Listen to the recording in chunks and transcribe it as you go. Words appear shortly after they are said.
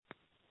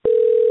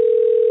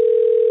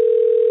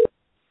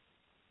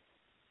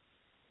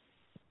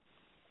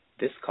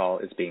This call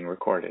is being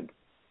recorded.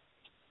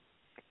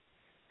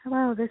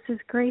 Hello, this is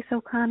Grace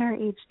O'Connor,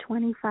 age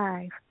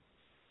 25.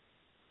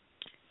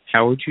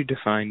 How would you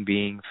define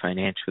being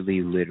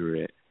financially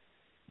literate?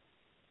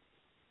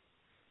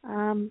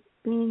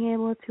 Being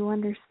able to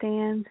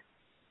understand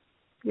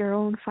your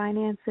own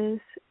finances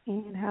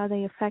and how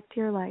they affect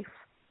your life.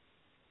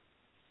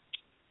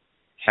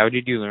 How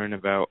did you learn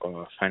about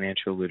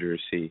financial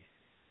literacy?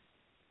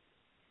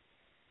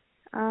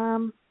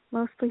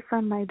 Mostly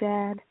from my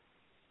dad.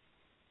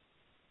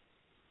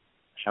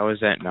 How has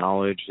that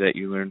knowledge that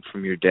you learned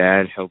from your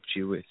dad helped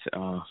you with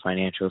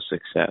financial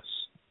success?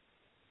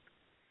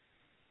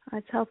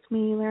 It's helped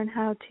me learn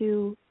how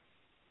to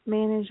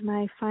manage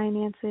my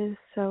finances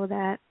so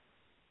that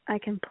I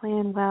can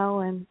plan well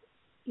and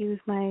use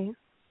my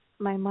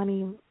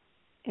money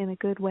in a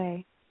good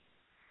way.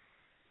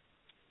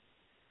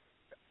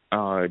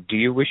 Do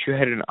you wish you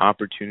had an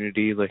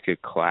opportunity, like a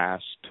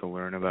class, to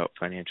learn about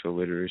financial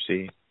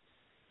literacy?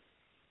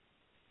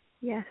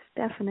 Yes,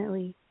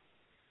 definitely.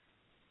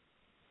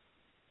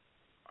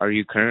 Are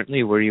you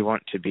currently where you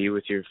want to be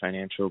with your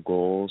financial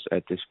goals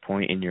at this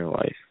point in your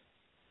life?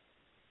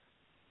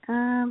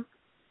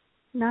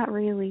 Not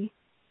really.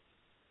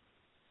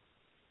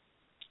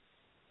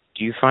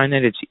 Do you find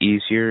that it's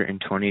easier in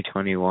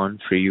 2021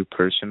 for you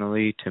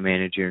personally to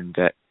manage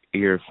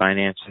your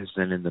finances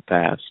than in the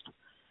past?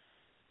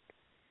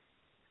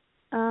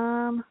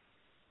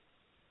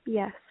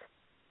 Yes.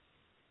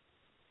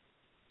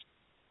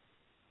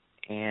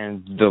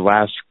 And the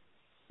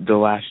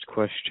last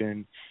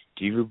question,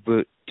 do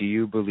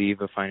you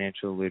believe a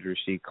financial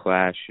literacy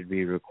class should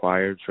be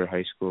required for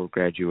high school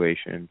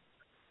graduation?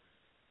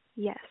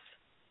 Yes.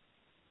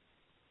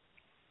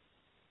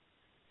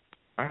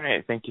 All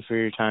right. Thank you for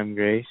your time,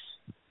 Grace.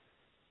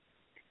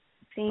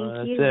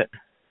 Thank you. That's it.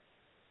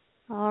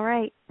 All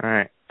right. All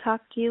right.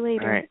 Talk to you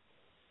later. All right.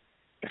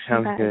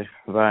 Sounds Bye. good.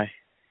 Bye.